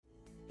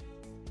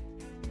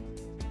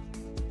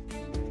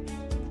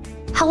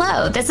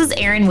Hello, this is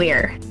Erin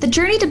Weir. The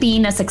journey to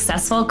being a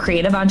successful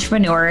creative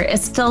entrepreneur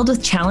is filled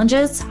with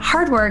challenges,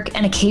 hard work,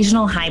 and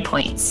occasional high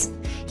points.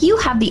 You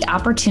have the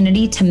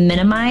opportunity to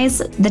minimize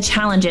the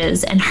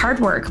challenges and hard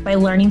work by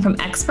learning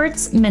from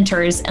experts,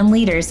 mentors, and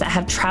leaders that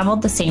have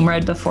traveled the same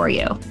road before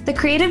you. The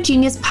Creative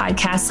Genius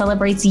Podcast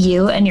celebrates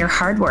you and your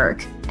hard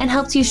work and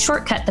helps you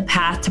shortcut the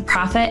path to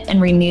profit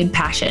and renewed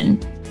passion.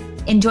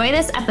 Enjoy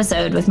this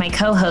episode with my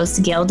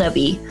co-host, Gail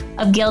Dobie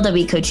of Gail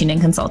Dobie Coaching and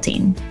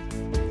Consulting.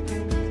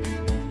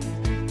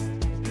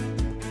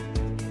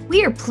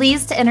 We are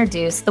pleased to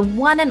introduce the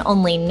one and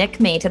only Nick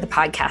May to the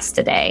podcast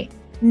today.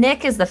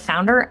 Nick is the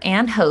founder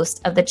and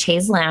host of the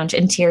Chaise Lounge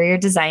Interior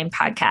Design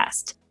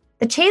Podcast.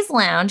 The Chaise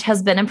Lounge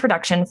has been in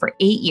production for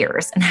 8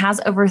 years and has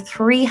over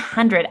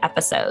 300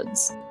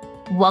 episodes.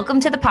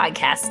 Welcome to the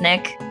podcast,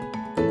 Nick.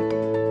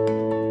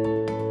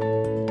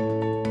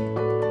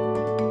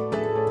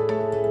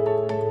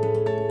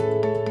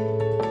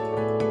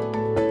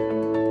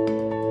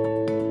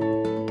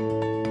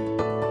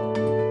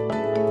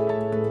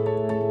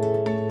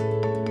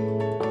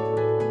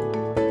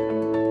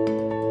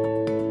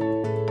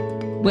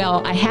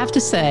 Well, I have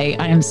to say,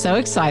 I am so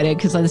excited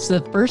because this is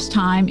the first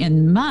time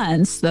in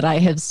months that I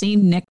have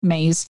seen Nick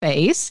May's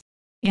face.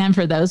 And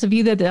for those of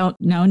you that don't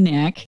know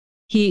Nick,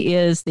 he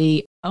is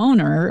the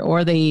owner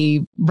or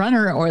the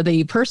runner or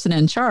the person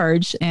in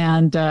charge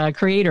and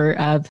creator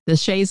of the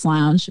Chaise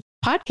Lounge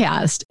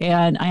podcast.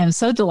 And I am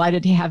so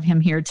delighted to have him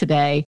here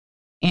today.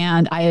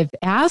 And I have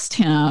asked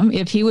him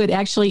if he would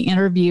actually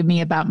interview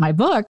me about my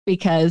book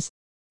because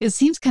it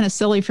seems kind of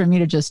silly for me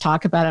to just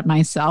talk about it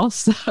myself.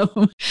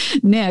 So,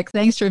 Nick,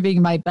 thanks for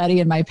being my buddy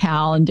and my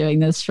pal and doing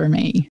this for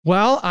me.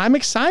 Well, I'm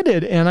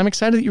excited, and I'm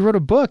excited that you wrote a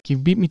book. You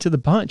beat me to the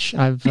punch.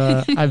 I've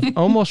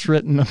almost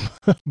written a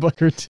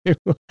book or two.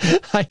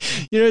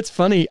 It's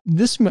funny.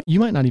 You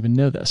might not even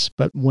know this,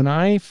 but when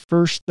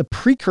the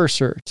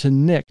precursor to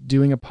Nick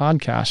doing a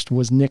podcast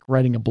was Nick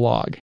writing a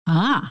blog.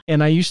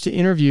 And I used to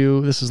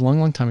interview. This is a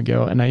long time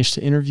ago, and I used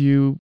to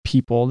interview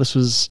people. This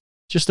was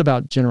just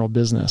about general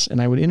business. And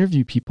I would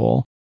interview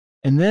people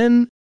and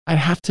then I'd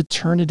have to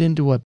turn it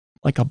into a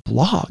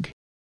blog.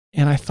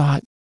 And I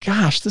thought,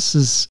 gosh,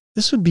 this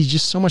would be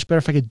just so much better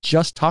if I could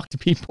just talk to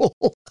people.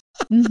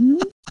 Mm-hmm.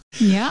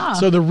 Yeah.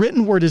 So the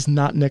written word is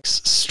not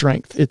Nick's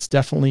strength. It's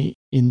definitely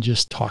in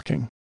just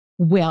talking.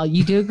 Well,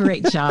 you do a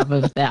great job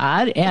of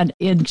that. And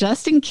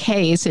just in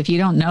case, if you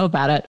don't know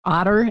about it,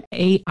 Otter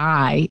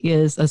AI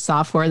is a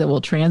software that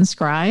will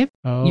transcribe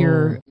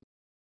your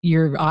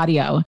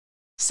audio.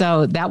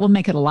 So that will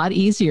make it a lot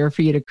easier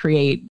for you to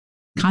create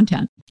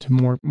content. To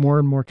more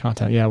and more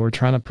content. Yeah, we're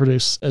trying to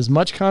produce as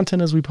much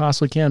content as we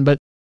possibly can. But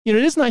it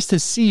is nice to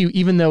see you,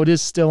 even though it is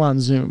still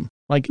on Zoom.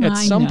 Like at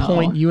some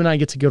point, you and I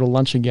get to go to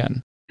lunch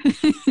again.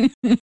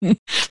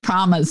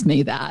 Promise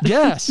me that.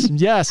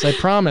 Yes, I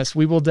promise.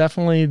 We will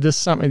definitely this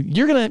summer.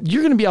 You're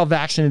gonna be all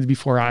vaccinated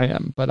before I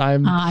am, but I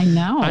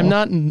know I'm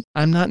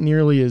not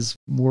nearly as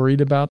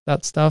worried about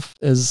that stuff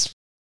as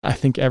I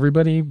think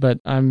everybody. But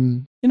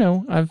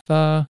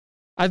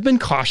I've been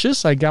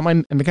cautious. I got my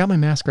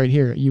mask right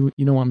here. You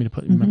don't want me to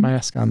put my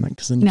mask on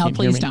because then you can't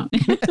please hear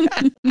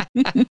me.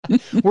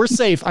 Don't. We're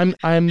safe.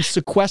 I'm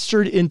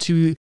sequestered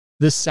into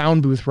this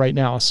sound booth right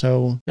now.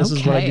 So this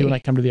is what I do when I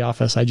come to the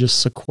office. I just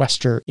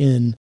sequester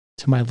in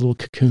to my little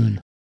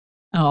cocoon.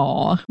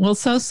 Oh, well,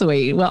 so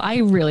sweet. Well, I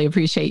really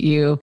appreciate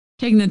you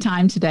taking the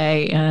time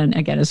today. And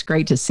again, it's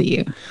great to see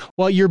you.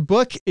 Well, your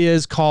book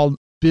is called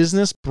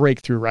Business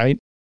Breakthrough, right?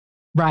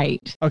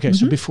 Right. Okay.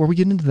 So before we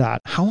get into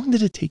that, how long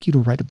did it take you to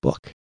write a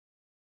book?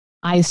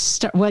 A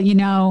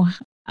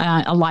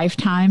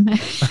lifetime.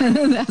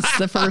 That's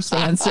the first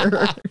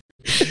answer.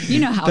 You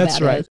know how that's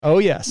right. Is. Oh,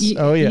 yes.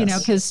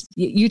 Because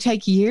you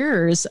take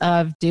years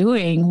of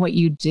doing what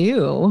you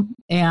do.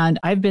 And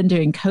I've been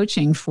doing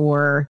coaching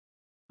for,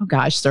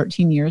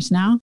 13 years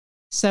now.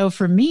 So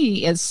for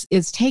me, it's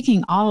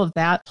taking all of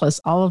that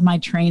plus all of my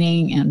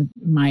training and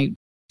my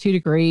 2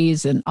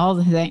 degrees and all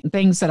the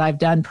things that I've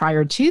done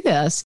prior to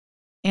this.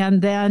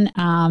 And then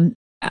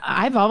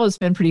I've always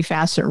been pretty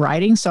fast at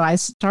writing. So I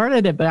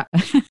started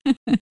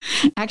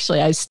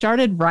I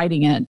started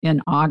writing it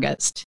in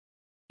August.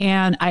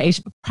 And I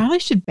probably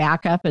should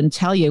back up and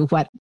tell you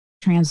what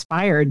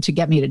transpired to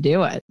get me to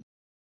do it.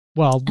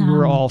 Well, we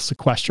were all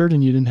sequestered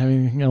and you didn't have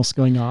anything else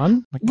going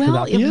on?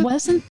 It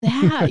wasn't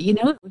that.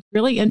 It was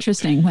really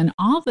interesting. When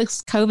all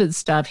this COVID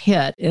stuff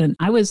hit and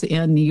I was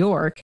in New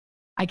York,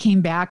 I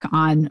came back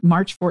on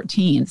March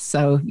 14th.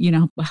 So,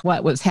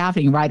 what was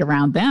happening right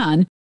around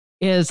then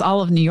is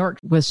all of New York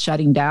was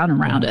shutting down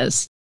around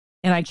us.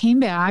 And I came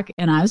back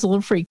and I was a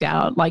little freaked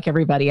out like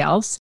everybody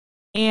else.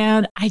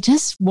 And I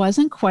just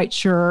wasn't quite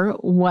sure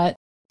what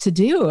to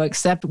do,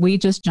 except we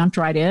just jumped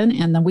right in.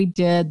 And then we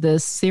did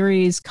this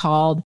series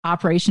called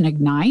Operation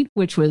Ignite,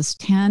 which was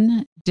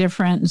 10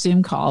 different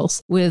Zoom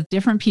calls with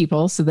different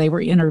people. So they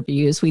were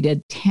interviews. We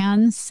did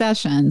 10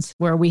 sessions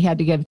where we had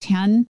to give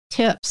 10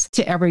 tips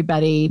to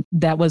everybody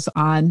that was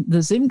on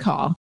the Zoom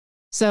call.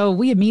 So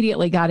we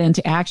immediately got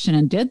into action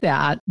and did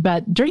that.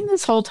 But during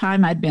this whole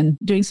time, I'd been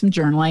doing some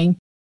journaling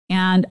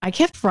And I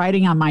kept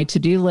writing on my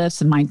to-do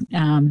list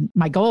and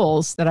my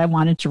goals that I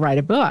wanted to write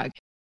a book,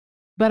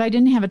 but I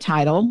didn't have a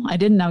title. I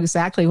didn't know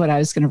exactly what I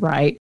was going to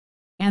write.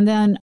 And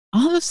then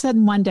all of a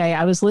sudden one day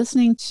I was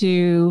listening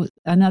to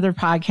another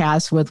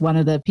podcast with one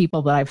of the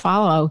people that I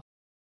follow.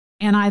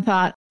 And I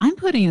thought, I'm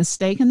putting a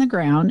stake in the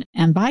ground,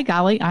 and by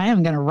golly, I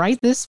am going to write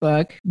this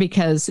book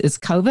because it's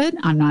COVID.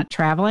 I'm not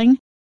traveling.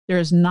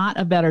 There's not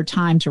a better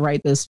time to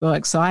write this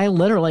book. So I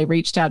literally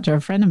reached out to a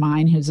friend of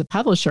mine who's a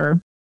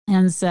publisher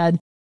and said,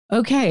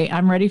 okay,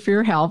 I'm ready for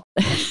your help.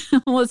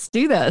 Let's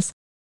do this.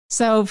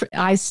 So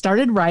I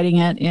started writing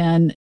it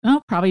in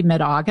probably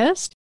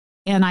mid-August,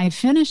 and I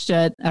finished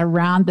it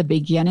around the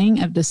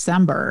beginning of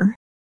December.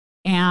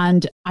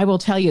 And I will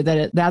tell you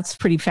that that's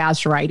pretty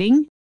fast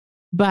writing,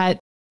 but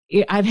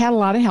I've had a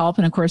lot of help.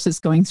 And of course, it's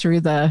going through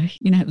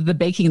the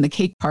baking the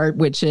cake part,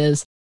 which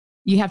is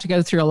you have to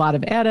go through a lot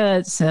of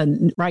edits.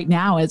 And right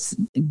now it's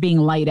being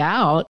laid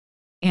out,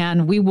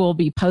 and we will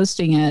be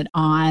posting it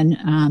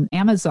on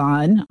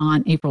Amazon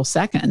on April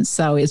 2nd.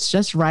 So it's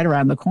just right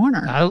around the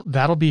corner.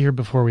 That'll be here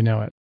before we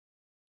know it.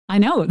 I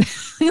know.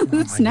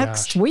 It's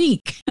next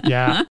week.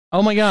 Yeah.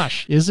 Oh my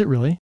gosh. Is it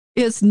really?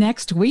 It's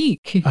next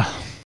week.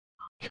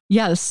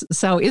 Yes.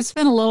 So it's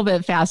been a little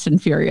bit fast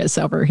and furious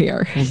over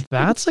here. Well,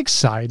 that's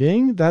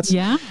exciting.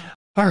 Yeah.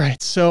 All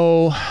right.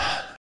 So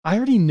I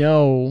already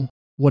know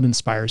what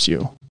inspires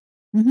you.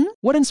 Mm-hmm.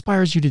 What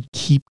inspires you to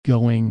keep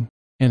going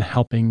and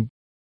helping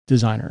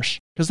designers?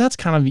 Because that's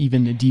kind of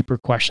even a deeper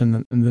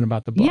question than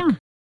about the book. Yeah.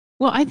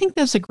 Well, I think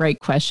that's a great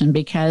question,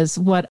 because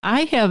what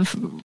I have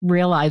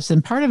realized,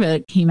 and part of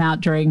it came out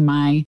during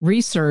my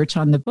research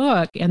on the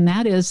book, and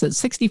that is that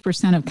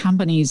 60% of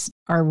companies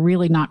are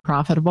really not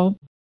profitable,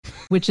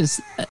 which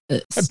is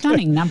a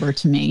stunning number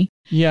to me.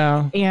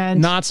 Yeah.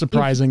 And not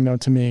surprising though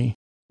to me.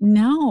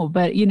 No,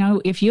 but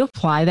if you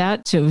apply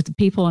that to the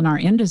people in our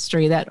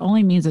industry, that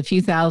only means a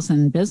few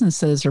thousand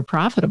businesses are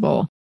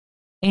profitable.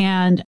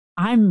 And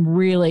I'm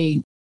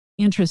really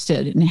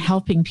interested in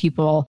helping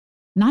people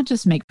not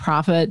just make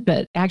profit,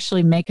 but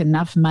actually make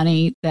enough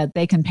money that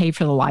they can pay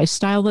for the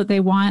lifestyle that they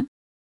want.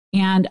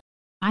 And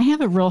I have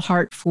a real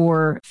heart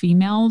for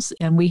females,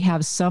 and we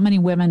have so many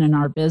women in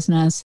our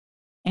business.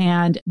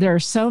 And there are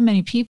so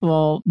many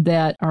people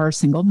that are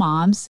single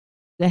moms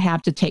that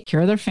have to take care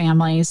of their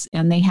families,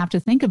 and they have to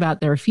think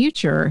about their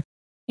future.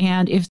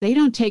 And if they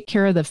don't take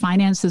care of the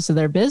finances of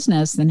their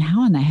business, then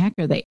how in the heck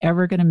are they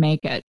ever going to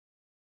make it?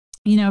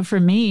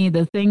 For me,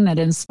 the thing that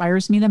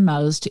inspires me the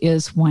most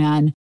is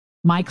when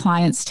my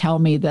clients tell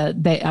me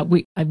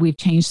that we've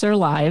changed their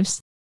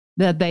lives,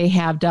 that they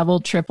have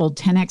doubled, tripled,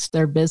 10x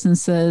their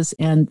businesses,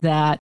 and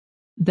that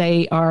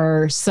they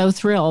are so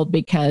thrilled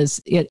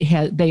because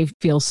they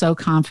feel so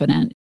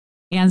confident.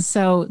 And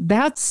so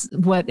that's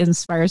what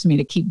inspires me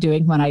to keep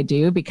doing what I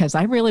do, because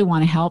I really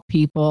want to help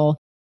people.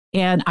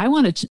 And I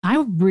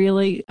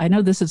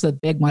know this is a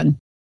big one,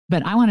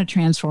 but I want to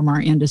transform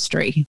our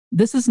industry.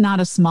 This is not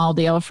a small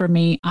deal for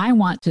me. I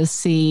want to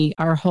see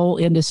our whole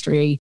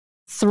industry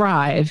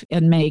thrive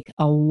and make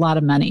a lot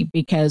of money,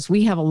 because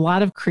we have a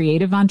lot of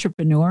creative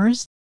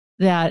entrepreneurs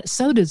that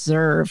so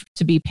deserve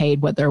to be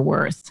paid what they're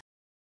worth.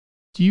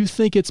 Do you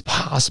think it's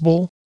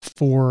possible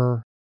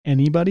for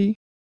anybody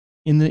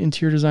in the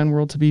interior design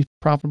world to be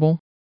profitable?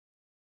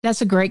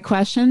 That's a great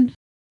question.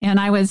 And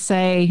I would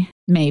say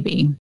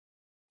maybe.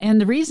 And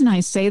the reason I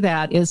say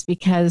that is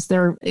because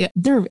there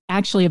are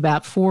actually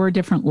about 4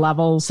 different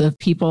levels of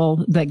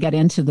people that get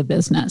into the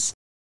business.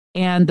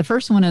 And the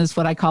first one is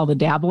what I call the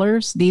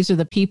dabblers. These are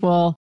the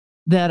people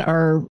that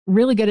are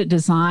really good at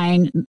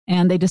design,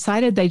 and they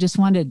decided they just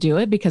wanted to do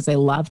it because they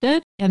loved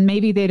it. And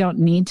maybe they don't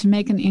need to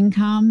make an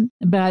income,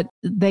 but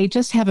they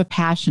just have a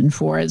passion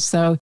for it.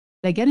 So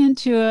they get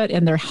into it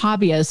and they're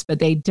hobbyists, but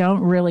they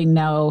don't really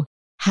know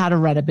how to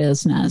run a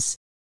business.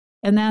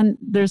 And then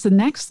there's the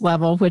next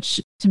level,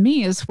 which to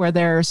me is where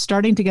they're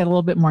starting to get a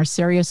little bit more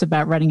serious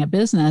about running a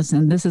business.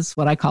 And this is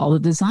what I call the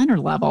designer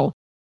level.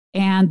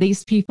 And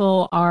these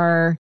people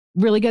are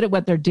really good at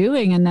what they're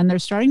doing. And then they're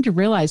starting to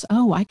realize,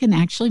 oh, I can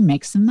actually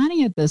make some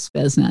money at this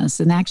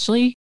business, and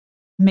actually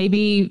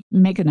maybe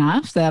make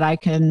enough that I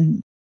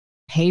can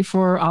pay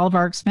for all of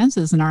our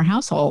expenses in our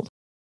household.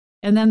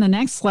 And then the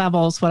next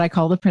level is what I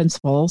call the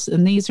principals.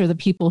 And these are the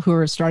people who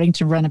are starting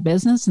to run a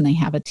business, and they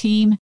have a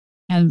team,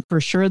 and for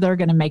sure they're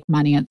going to make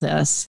money at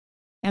this.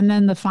 And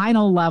then the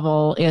final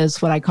level is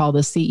what I call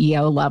the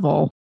CEO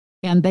level.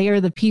 And they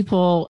are the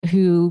people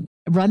who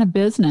run a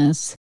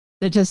business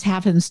that just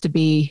happens to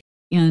be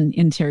in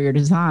interior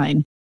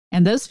design.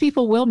 And those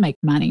people will make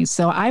money.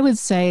 So I would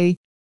say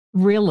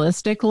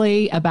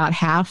realistically, about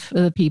half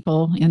of the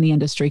people in the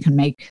industry can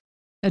make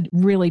a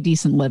really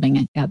decent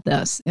living at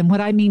this. And what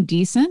I mean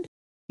decent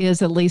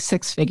is at least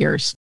 6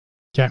 figures.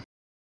 Okay.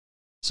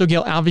 So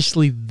Gail,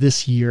 obviously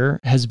this year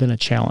has been a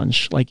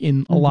challenge, like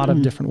in a lot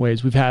of different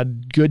ways. We've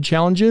had good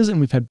challenges and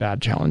we've had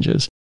bad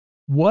challenges.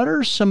 What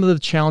are some of the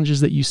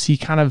challenges that you see,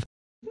 kind of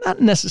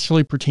not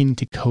necessarily pertaining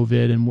to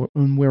COVID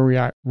and where we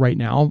are right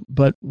now,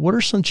 but what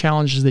are some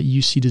challenges that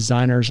you see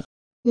designers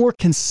more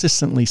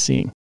consistently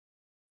seeing?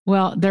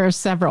 Well, there are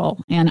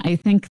several, and I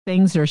think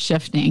things are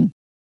shifting.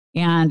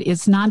 And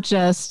it's not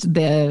just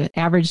the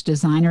average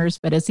designers,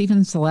 but it's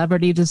even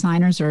celebrity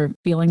designers are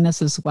feeling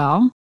this as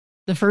well.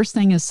 The first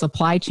thing is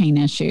supply chain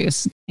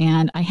issues.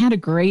 And I had a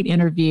great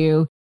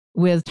interview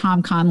with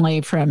Tom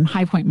Conley from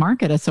High Point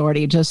Market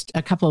Authority just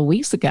a couple of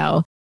weeks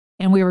ago.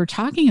 And we were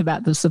talking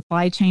about the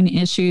supply chain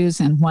issues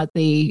and what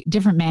the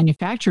different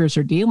manufacturers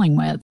are dealing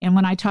with. And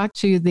when I talked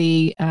to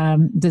the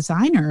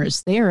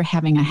designers, they are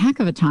having a heck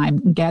of a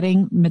time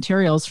getting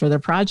materials for their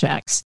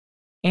projects.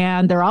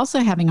 And they're also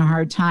having a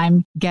hard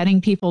time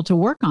getting people to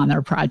work on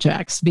their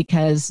projects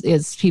because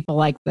it's people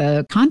like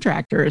the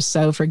contractors.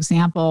 So, for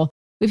example,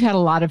 we've had a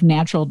lot of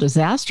natural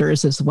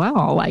disasters as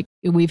well. Like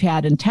we've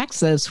had in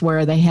Texas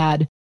where they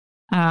had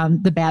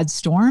the bad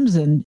storms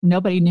and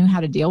nobody knew how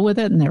to deal with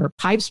it. And there were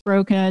pipes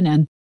broken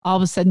and all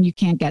of a sudden you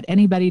can't get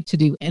anybody to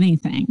do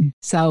anything.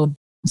 So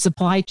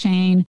supply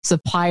chain,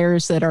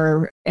 suppliers that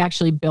are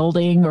actually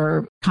building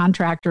or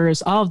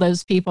contractors, all of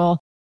those people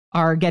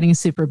are getting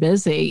super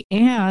busy.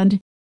 And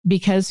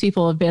because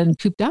people have been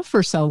cooped up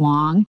for so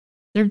long,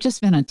 there have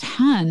just been a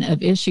ton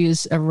of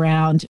issues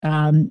around,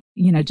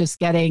 just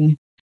getting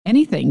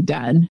anything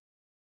done.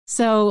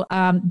 So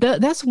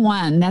that's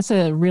one. That's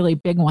a really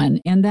big one.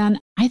 And then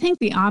I think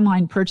the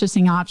online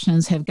purchasing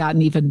options have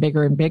gotten even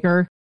bigger and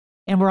bigger.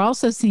 And we're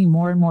also seeing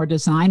more and more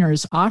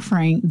designers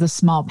offering the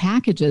small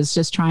packages,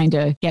 just trying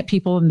to get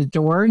people in the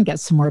door and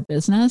get some more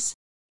business.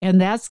 And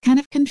that's kind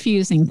of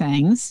confusing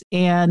things.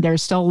 And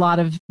there's still a lot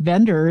of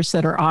vendors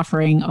that are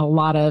offering a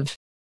lot of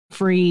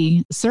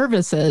free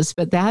services,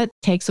 but that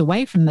takes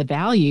away from the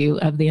value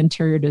of the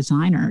interior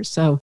designer.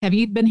 So have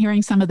you been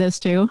hearing some of this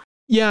too?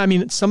 Yeah, I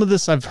mean, some of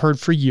this I've heard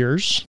for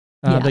years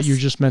that you're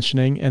just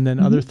mentioning, and then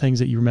other things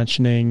that you were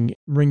mentioning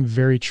ring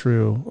very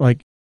true. Like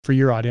for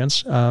your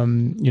audience,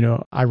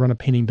 I run a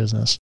painting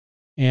business,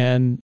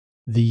 and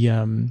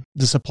the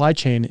supply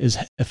chain is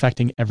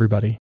affecting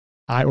everybody.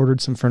 I ordered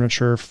some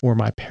furniture for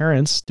my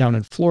parents down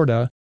in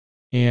Florida,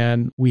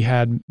 and we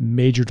had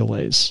major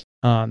delays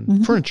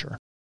on furniture.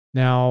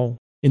 Now,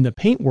 in the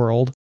paint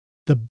world,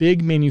 the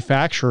big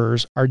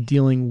manufacturers are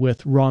dealing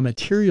with raw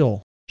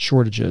material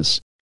shortages.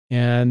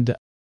 And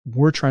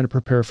we're trying to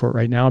prepare for it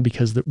right now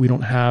because we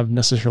don't have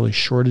necessarily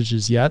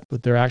shortages yet,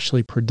 but they're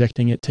actually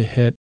predicting it to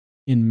hit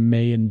in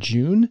May and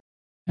June.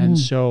 And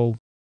so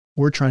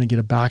we're trying to get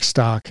a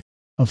backstock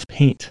of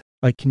paint.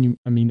 Like,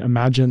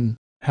 imagine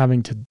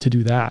having to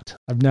do that.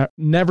 I've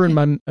never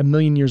in a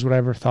million years would I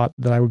ever thought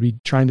that I would be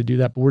trying to do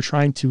that, but we're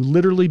trying to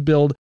literally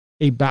build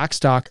a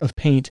backstock of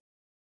paint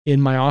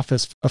in my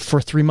office for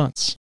 3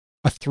 months,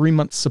 a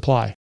 3-month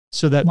supply,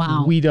 so that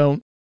we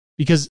don't,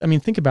 because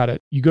think about it.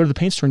 You go to the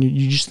paint store and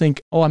you just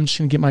think, oh, I'm just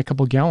going to get my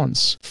couple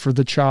gallons for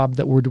the job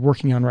that we're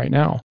working on right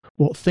now.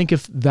 Well, think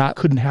if that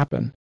couldn't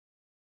happen.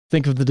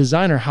 Think of the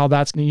designer, how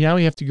that's, now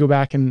you have to go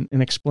back and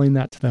explain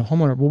that to the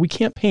homeowner. Well, we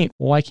can't paint.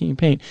 Well, why can't you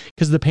paint?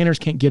 Because the painters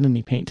can't get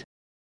any paint.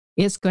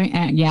 It's going,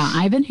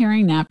 I've been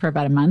hearing that for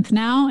about a month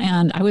now,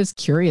 and I was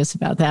curious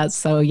about that.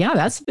 So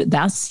yeah,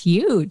 that's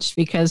huge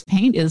because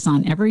paint is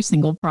on every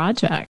single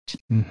project.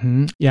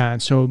 Yeah,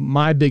 and so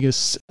my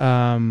biggest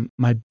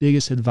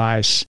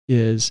advice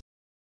is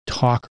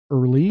talk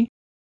early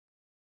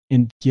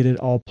and get it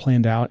all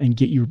planned out and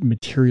get your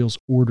materials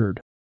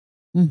ordered.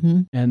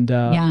 And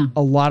a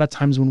lot of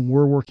times when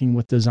we're working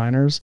with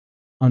designers,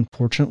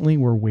 unfortunately,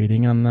 we're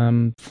waiting on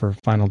them for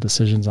final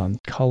decisions on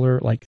color,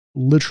 like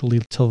literally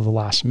till the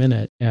last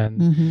minute.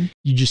 And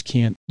you just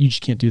can't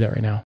do that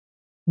right now.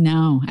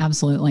 No,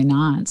 absolutely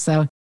not.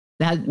 So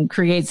that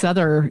creates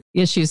other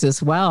issues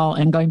as well.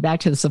 And going back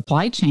to the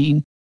supply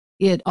chain,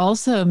 it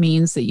also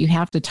means that you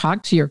have to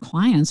talk to your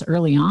clients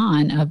early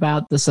on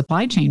about the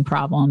supply chain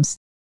problems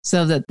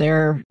so that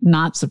they're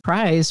not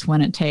surprised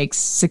when it takes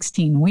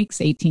 16 weeks,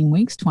 18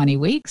 weeks, 20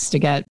 weeks to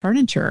get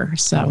furniture.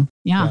 So,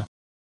 yeah.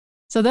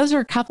 So those are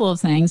a couple of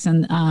things.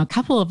 And a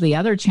couple of the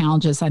other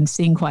challenges I'm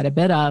seeing quite a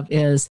bit of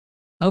is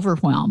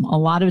overwhelm. A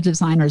lot of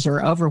designers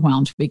are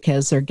overwhelmed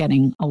because they're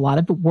getting a lot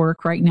of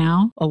work right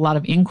now, a lot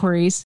of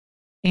inquiries.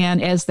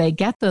 And as they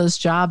get those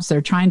jobs,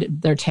 they're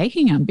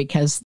taking them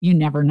because you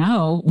never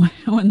know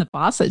when the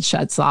faucet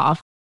shuts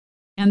off.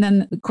 And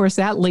then, of course,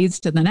 that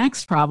leads to the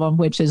next problem,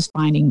 which is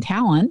finding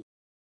talent.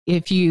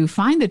 If you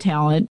find the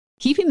talent,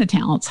 keeping the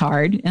talent's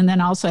hard, and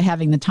then also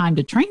having the time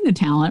to train the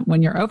talent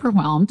when you're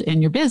overwhelmed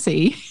and you're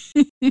busy.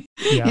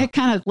 It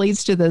kind of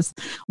leads to this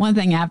one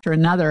thing after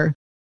another.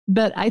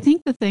 But I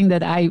think the thing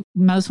that I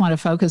most want to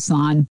focus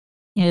on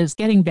is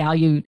getting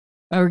valued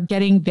for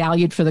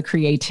the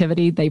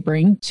creativity they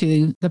bring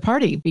to the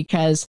party,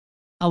 because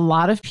a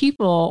lot of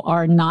people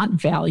are not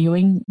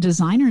valuing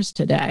designers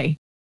today.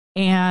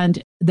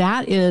 And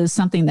that is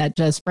something that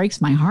just breaks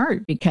my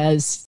heart,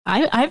 because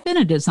I've been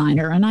a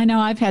designer and I know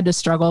I've had to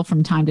struggle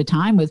from time to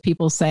time with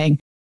people saying,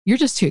 you're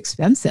just too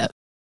expensive.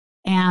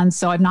 And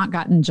so I've not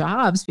gotten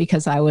jobs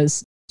because I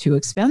was too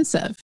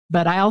expensive,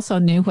 but I also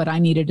knew what I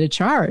needed to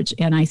charge.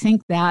 And I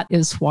think that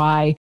is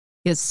why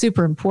it's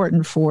super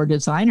important for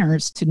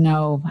designers to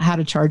know how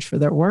to charge for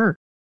their work.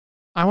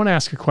 I want to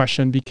ask a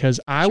question, because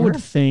I would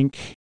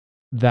think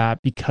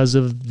that because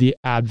of the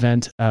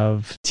advent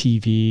of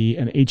TV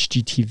and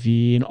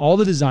HGTV and all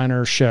the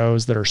designer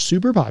shows that are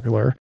super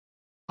popular,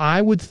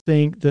 I would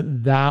think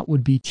that that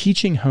would be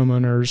teaching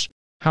homeowners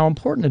how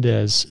important it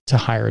is to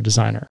hire a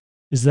designer.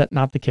 Is that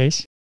not the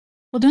case?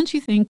 Well, don't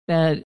you think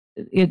that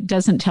it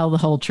doesn't tell the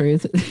whole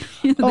truth?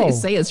 They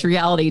say it's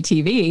reality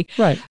TV,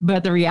 right?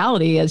 But the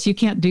reality is you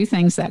can't do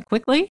things that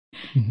quickly,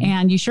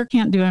 and you sure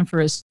can't do them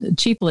for as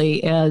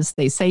cheaply as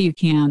they say you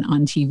can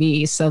on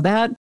TV. So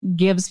that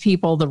gives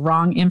people the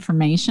wrong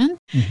information.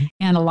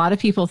 And a lot of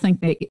people think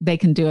they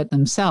can do it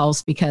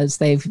themselves because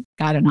they've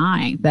got an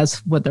eye.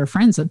 That's what their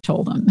friends have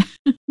told them.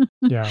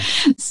 Yeah.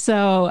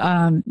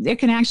 So it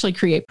can actually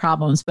create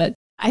problems. But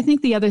I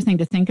think the other thing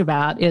to think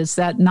about is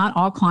that not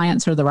all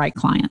clients are the right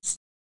clients.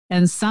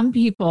 And some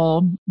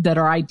people that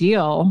are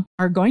ideal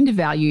are going to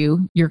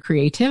value your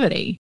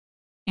creativity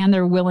and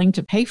they're willing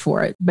to pay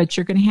for it. But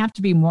you're going to have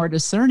to be more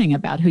discerning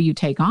about who you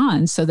take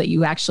on so that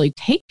you actually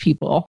take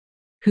people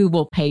who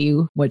will pay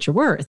you what you're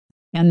worth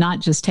and not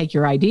just take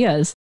your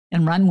ideas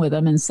and run with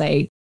them and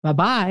say,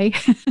 bye-bye.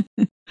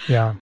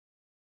 Yeah.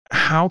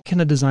 How can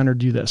a designer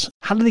do this?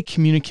 How do they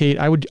communicate?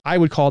 I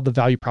would call it the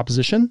value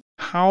proposition.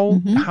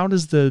 How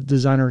does the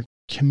designer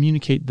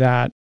communicate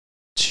that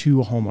to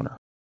a homeowner?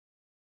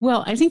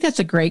 Well, I think that's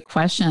a great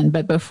question.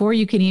 But before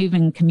you can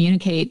even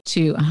communicate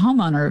to a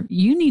homeowner,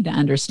 you need to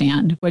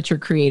understand what your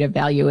creative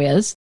value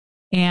is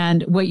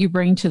and what you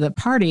bring to the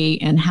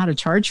party and how to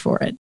charge for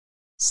it.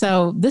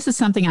 So this is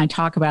something I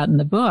talk about in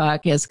the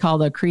book. It's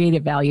called a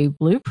creative value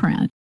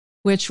blueprint,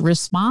 which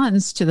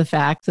responds to the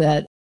fact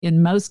that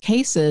in most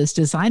cases,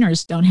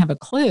 designers don't have a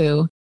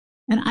clue.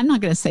 And I'm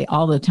not going to say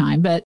all the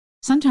time, but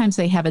sometimes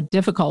they have a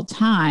difficult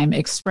time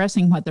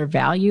expressing what their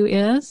value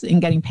is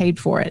and getting paid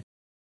for it.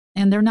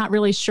 And they're not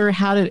really sure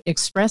how to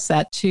express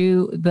that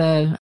to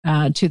the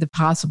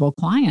possible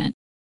client.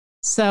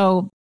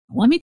 So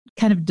let me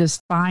kind of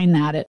define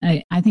that.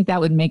 I think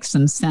that would make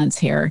some sense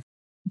here.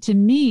 To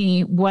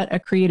me, what a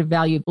creative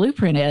value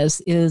blueprint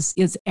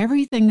is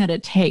everything that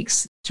it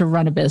takes to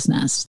run a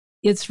business.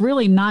 It's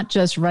really not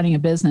just running a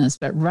business,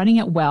 but running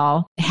it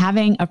well,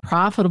 having a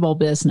profitable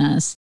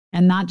business,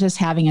 and not just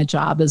having a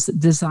job as a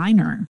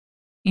designer.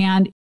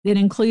 And it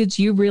includes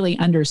you really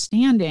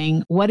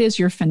understanding what is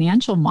your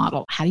financial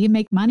model? How do you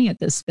make money at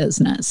this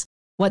business?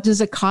 What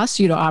does it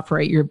cost you to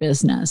operate your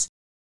business?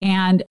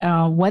 And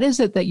what is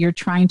it that you're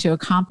trying to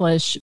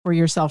accomplish for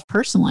yourself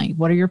personally?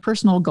 What are your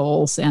personal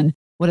goals? And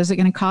what is it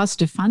going to cost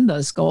to fund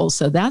those goals?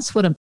 So that's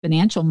what a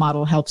financial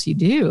model helps you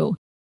do.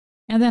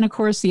 And then, of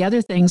course, the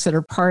other things that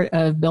are part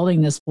of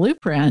building this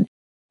blueprint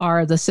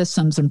are the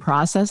systems and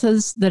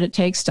processes that it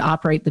takes to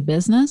operate the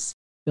business,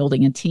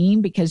 building a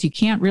team, because you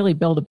can't really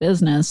build a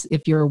business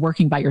if you're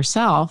working by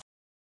yourself,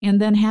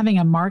 and then having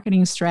a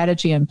marketing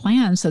strategy and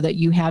plan so that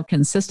you have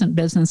consistent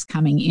business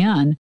coming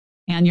in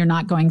and you're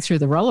not going through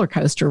the roller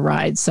coaster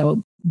ride.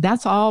 So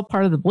that's all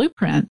part of the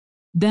blueprint.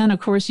 Then, of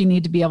course, you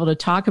need to be able to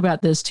talk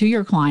about this to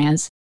your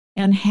clients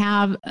and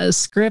have a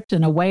script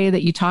and a way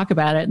that you talk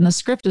about it. And the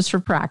script is for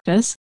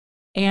practice.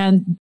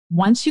 And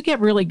once you get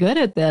really good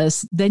at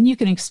this, then you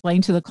can explain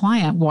to the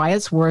client why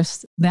it's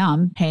worth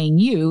them paying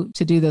you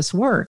to do this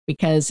work,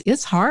 because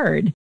it's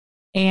hard.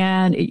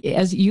 And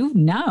as you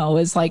know,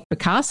 it's like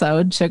Picasso.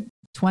 It took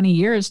 20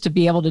 years to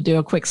be able to do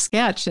a quick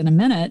sketch in a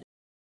minute.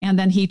 And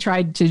then he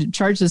tried to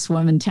charge this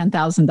woman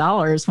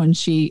 $10,000 when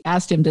she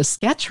asked him to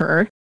sketch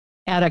her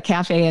at a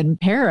cafe in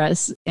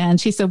Paris. And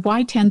she said,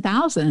 why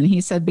 10,000?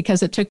 He said,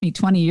 because it took me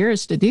 20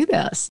 years to do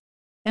this.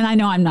 And I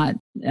know I'm not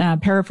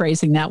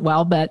paraphrasing that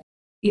well, but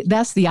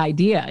that's the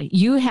idea.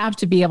 You have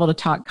to be able to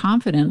talk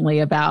confidently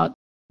about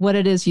what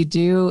it is you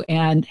do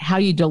and how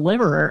you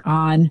deliver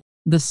on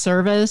the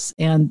service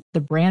and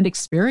the brand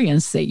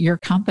experience that your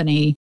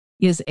company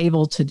is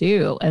able to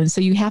do. And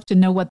so you have to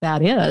know what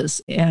that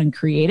is and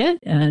create it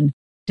and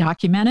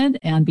document it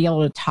and be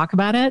able to talk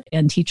about it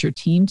and teach your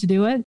team to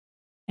do it.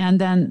 And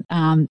then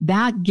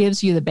that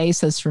gives you the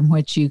basis from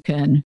which you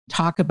can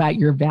talk about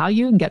your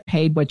value and get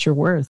paid what you're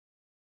worth.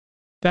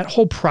 That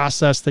whole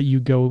process that you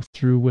go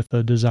through with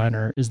a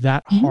designer, is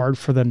that hard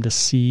for them to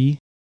see?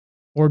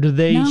 Or do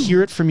they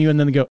hear it from you and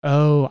then they go,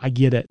 oh, I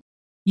get it?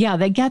 Yeah,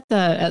 they get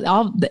the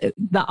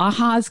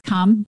ahas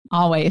come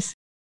always.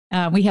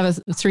 We have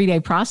a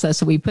 3-day process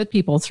that we put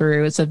people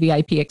through. It's a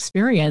VIP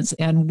experience,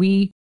 and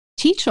we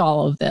teach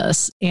all of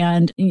this.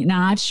 And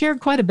I've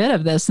shared quite a bit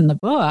of this in the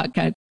book.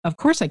 Of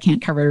course, I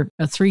can't cover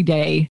a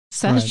 3-day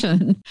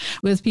session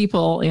with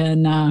people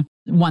in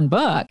one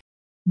book,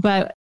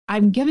 but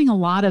I'm giving a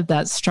lot of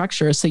that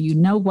structure so you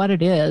know what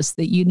it is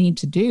that you need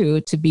to do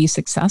to be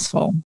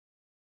successful.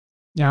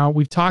 Now,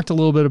 we've talked a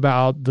little bit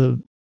about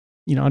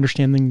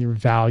understanding your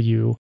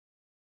value.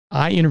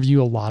 I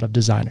interview a lot of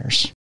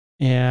designers,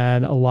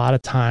 and a lot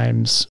of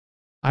times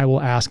I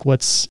will ask,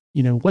 what's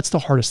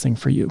the hardest thing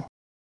for you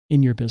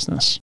in your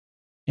business?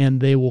 And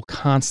they will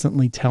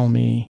constantly tell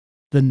me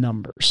the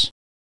numbers.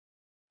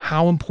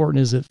 How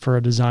important is it for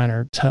a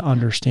designer to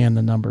understand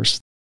the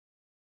numbers?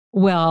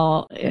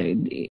 Well,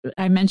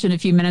 I mentioned a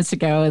few minutes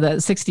ago that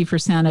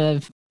 60%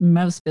 of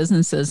most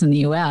businesses in the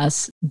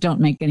US don't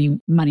make any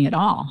money at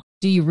all.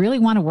 Do you really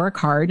want to work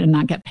hard and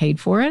not get paid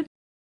for it?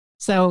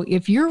 So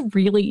if you're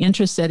really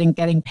interested in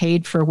getting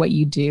paid for what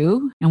you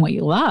do and what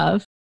you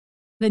love,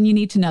 then you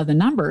need to know the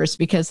numbers,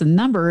 because the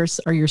numbers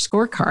are your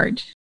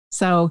scorecard.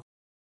 So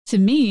to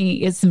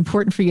me, it's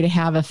important for you to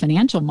have a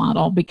financial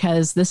model,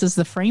 because this is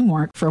the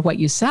framework for what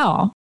you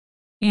sell.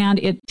 And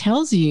it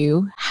tells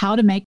you how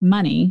to make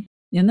money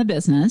in the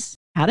business,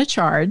 how to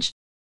charge,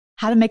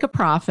 how to make a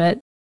profit,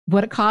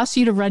 what it costs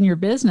you to run your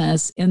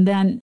business, and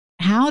then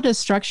how to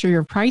structure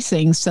your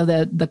pricing so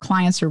that the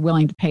clients are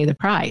willing to pay the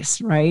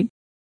price, right?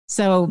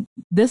 So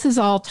this is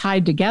all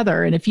tied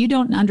together. And if you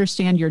don't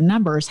understand your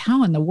numbers,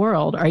 how in the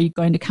world are you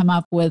going to come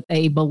up with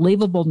a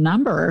believable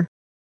number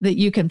that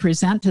you can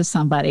present to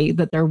somebody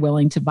that they're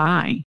willing to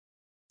buy?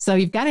 So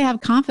you've got to have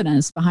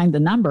confidence behind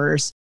the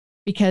numbers,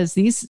 because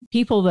these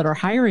people that are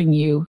hiring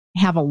you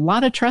have a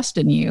lot of trust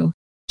in you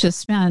to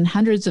spend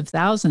hundreds of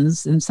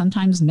thousands and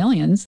sometimes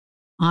millions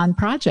on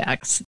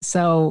projects.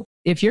 So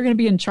if you're going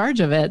to be in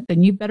charge of it,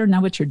 then you better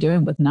know what you're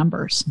doing with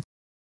numbers.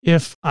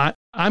 If I'm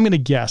going to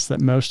guess that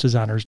most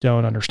designers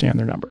don't understand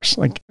their numbers,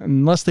 like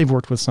unless they've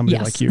worked with somebody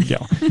Yes. like you,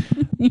 Gail.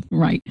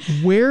 Right.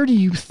 Where do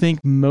you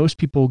think most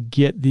people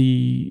get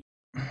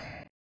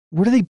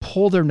where do they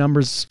pull their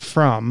numbers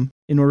from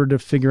in order to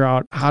figure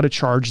out how to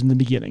charge in the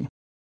beginning?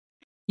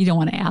 You don't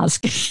want to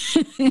ask.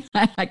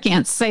 I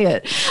can't say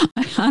it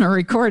on a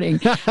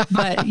recording,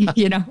 but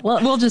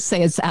we'll just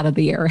say it's out of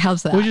the air.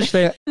 How's that? We'll just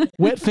say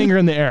wet finger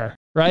in the air,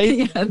 right?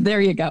 Yeah,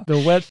 there you go. The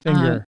wet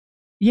finger.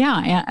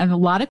 Yeah. And a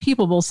lot of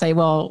people will say,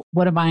 well,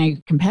 what do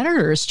my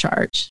competitors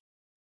charge?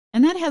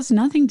 And that has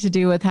nothing to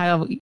do with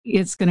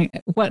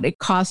what it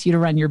costs you to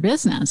run your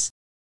business.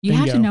 You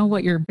have to know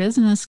what your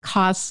business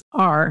costs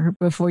are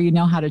before you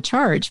know how to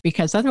charge,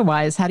 because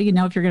otherwise, how do you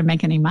know if you're going to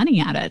make any money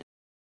at it?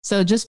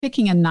 So just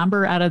picking a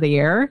number out of the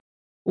air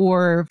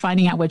or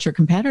finding out what your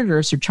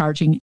competitors are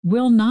charging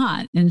will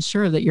not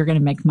ensure that you're going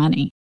to make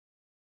money.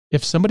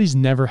 If somebody's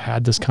never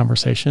had this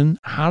conversation,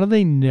 how do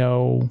they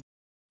know?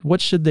 What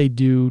should they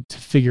do to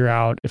figure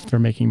out if they're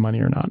making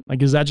money or not?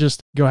 Like, is that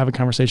just go have a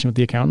conversation with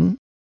the accountant?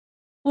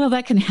 Well,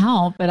 that can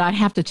help, but I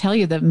have to tell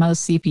you that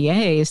most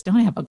CPAs don't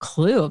have a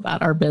clue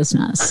about our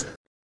business.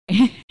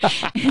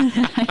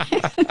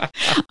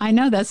 I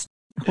know that's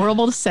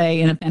horrible to say,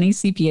 and if any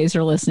CPAs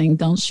are listening,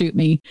 don't shoot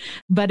me,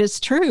 but it's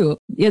true.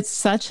 It's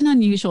such an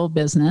unusual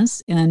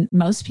business, and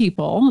most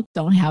people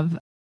don't have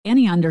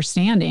any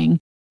understanding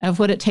of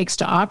what it takes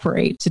to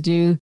operate, to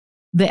do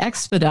the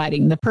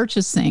expediting, the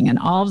purchasing, and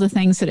all of the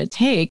things that it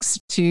takes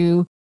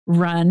to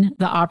run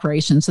the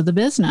operations of the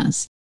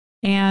business.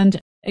 And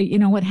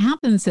what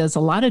happens is a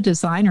lot of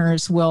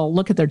designers will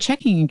look at their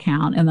checking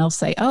account and they'll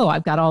say, oh,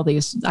 I've got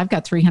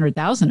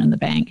 300,000 in the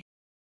bank,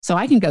 so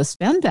I can go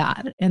spend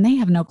that. And they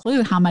have no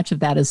clue how much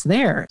of that is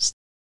theirs.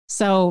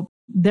 So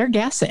they're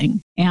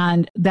guessing.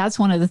 And that's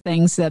one of the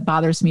things that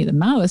bothers me the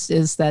most,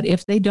 is that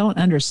if they don't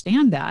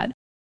understand that,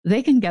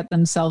 they can get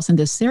themselves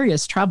into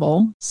serious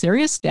trouble,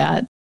 serious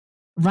debt,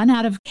 run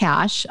out of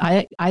cash.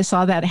 I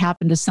saw that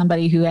happen to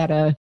somebody who had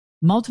a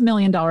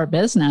multi-million-dollar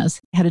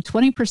business, had a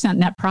 20%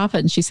 net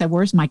profit, and she said,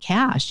 where's my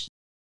cash?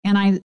 And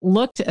I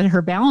looked at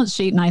her balance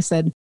sheet and I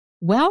said,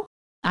 well,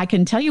 I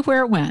can tell you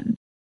where it went.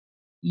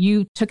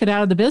 You took it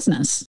out of the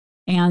business,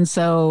 and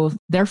so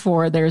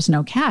therefore there's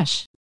no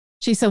cash.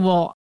 She said,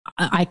 well,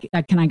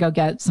 can I go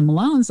get some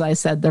loans? I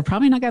said, they're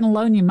probably not going to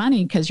loan you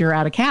money because you're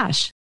out of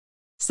cash.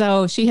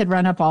 So she had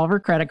run up all of her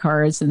credit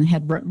cards and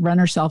had run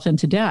herself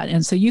into debt.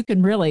 And so you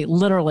can really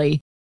literally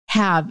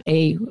have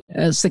a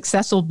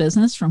successful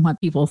business from what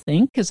people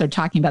think, because they're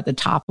talking about the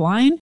top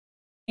line,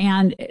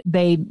 and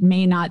they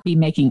may not be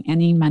making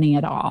any money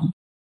at all.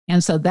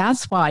 And so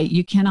that's why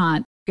you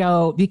can't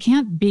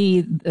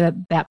be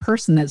that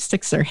person that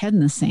sticks their head in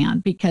the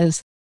sand,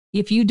 because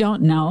if you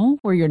don't know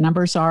where your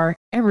numbers are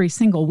every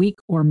single week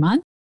or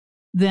month,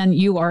 then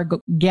you are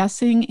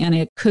guessing, and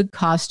it could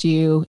cost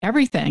you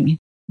everything.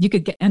 You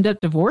could end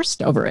up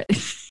divorced over it,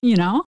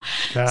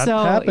 That so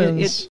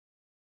happens.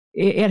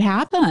 It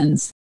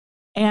happens.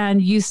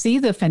 And you see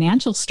the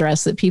financial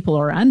stress that people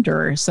are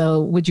under.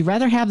 So would you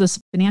rather have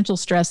this financial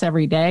stress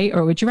every day,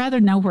 or would you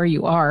rather know where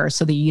you are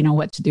so that you know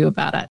what to do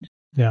about it?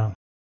 Yeah.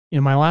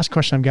 My last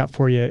question I've got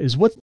for you is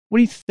what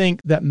do you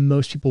think that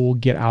most people will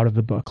get out of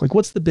the book? Like,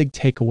 what's the big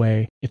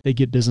takeaway if they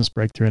get Business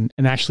Breakthrough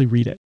and actually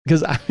read it?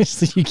 Because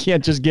obviously you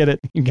can't just get it.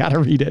 You got to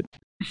read it.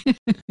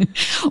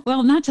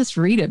 Well, not just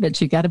read it, but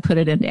you got to put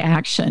it into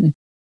action.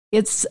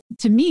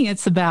 To me,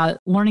 it's about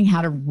learning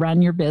how to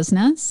run your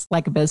business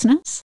like a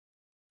business,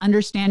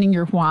 understanding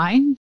your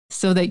why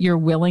so that you're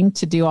willing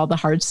to do all the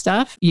hard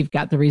stuff. You've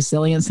got the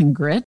resilience and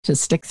grit to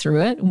stick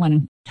through it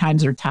when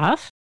times are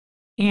tough.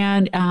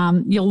 And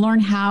you'll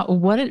learn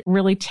what it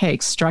really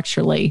takes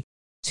structurally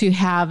to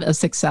have a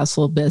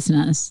successful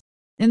business.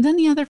 And then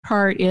the other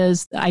part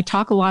is, I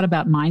talk a lot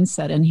about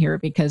mindset in here,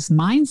 because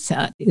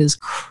mindset is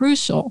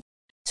crucial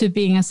to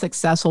being a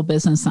successful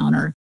business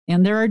owner.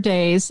 And there are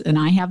days, and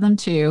I have them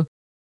too,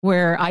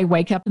 where I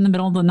wake up in the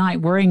middle of the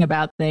night worrying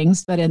about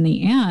things. But in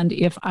the end,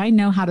 if I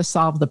know how to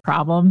solve the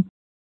problem,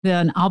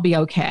 then I'll be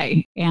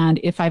okay. And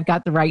if I've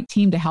got the right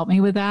team to help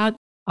me with that,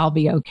 I'll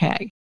be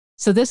okay.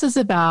 So this is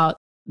about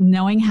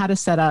knowing how to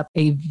set up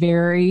a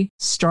very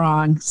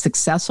strong,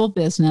 successful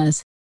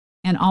business,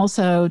 and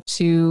also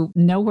to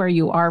know where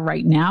you are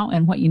right now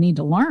and what you need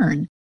to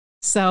learn.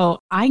 So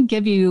I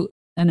give you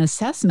an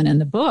assessment in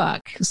the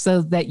book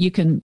so that you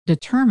can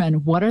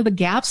determine what are the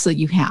gaps that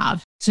you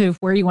have to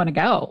where you want to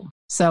go.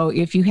 So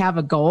if you have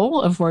a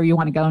goal of where you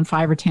want to go in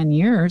 5 or 10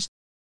 years,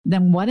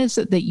 then what is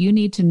it that you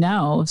need to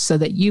know so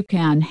that you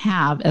can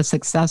have a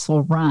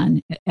successful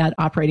run at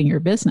operating your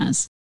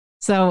business?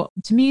 So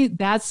to me,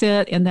 that's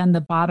it. And then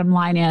the bottom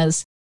line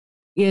is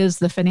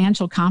the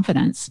financial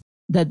confidence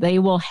that they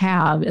will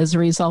have as a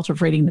result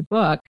of reading the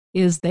book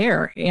is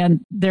there.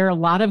 And there are a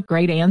lot of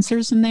great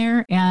answers in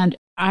there. And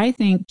I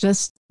think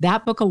just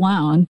that book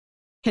alone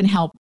can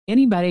help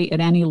anybody at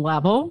any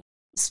level,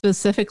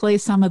 specifically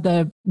some of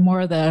the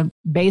more of the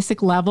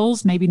basic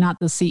levels, maybe not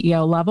the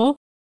CEO level,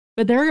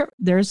 but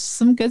there's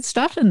some good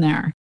stuff in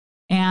there.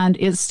 And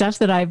it's stuff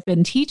that I've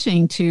been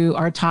teaching to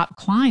our top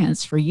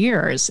clients for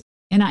years.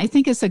 And I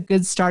think it's a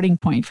good starting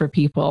point for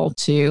people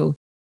to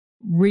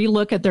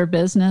relook at their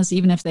business.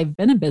 Even if they've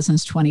been in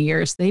business 20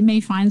 years, they may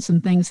find some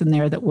things in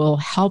there that will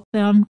help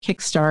them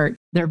kickstart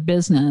their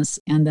business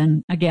and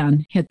then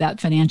again, hit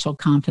that financial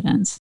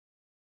confidence.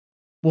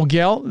 Well,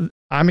 Gail,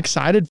 I'm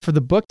excited for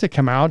the book to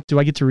come out. Do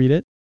I get to read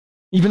it?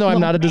 Even though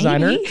I'm not a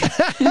designer?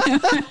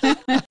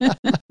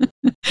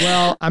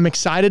 Well, I'm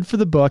excited for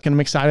the book and I'm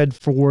excited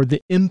for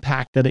the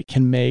impact that it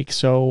can make.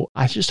 So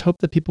I just hope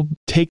that people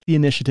take the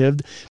initiative,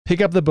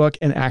 pick up the book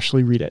and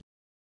actually read it.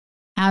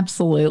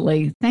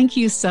 Absolutely. Thank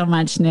you so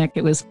much, Nick.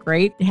 It was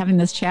great having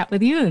this chat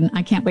with you and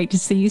I can't wait to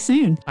see you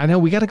soon. I know,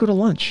 we got to go to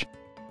lunch.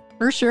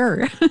 For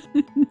sure.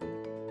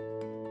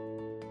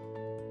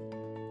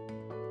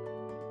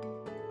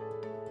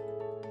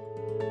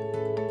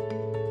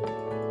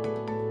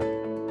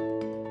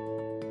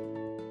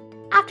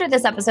 After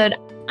this episode,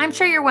 I'm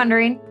sure you're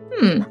wondering,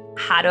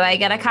 how do I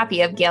get a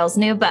copy of Gail's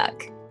new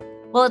book?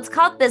 Well, it's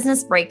called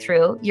Business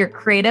Breakthrough, Your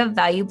Creative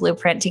Value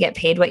Blueprint to Get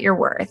Paid What You're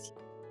Worth.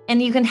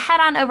 And you can head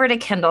on over to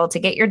Kindle to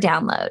get your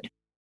download.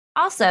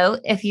 Also,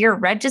 if you're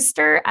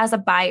registered as a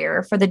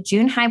buyer for the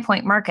June High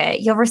Point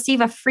Market, you'll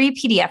receive a free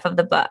PDF of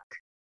the book.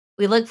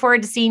 We look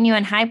forward to seeing you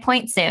in High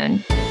Point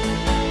soon.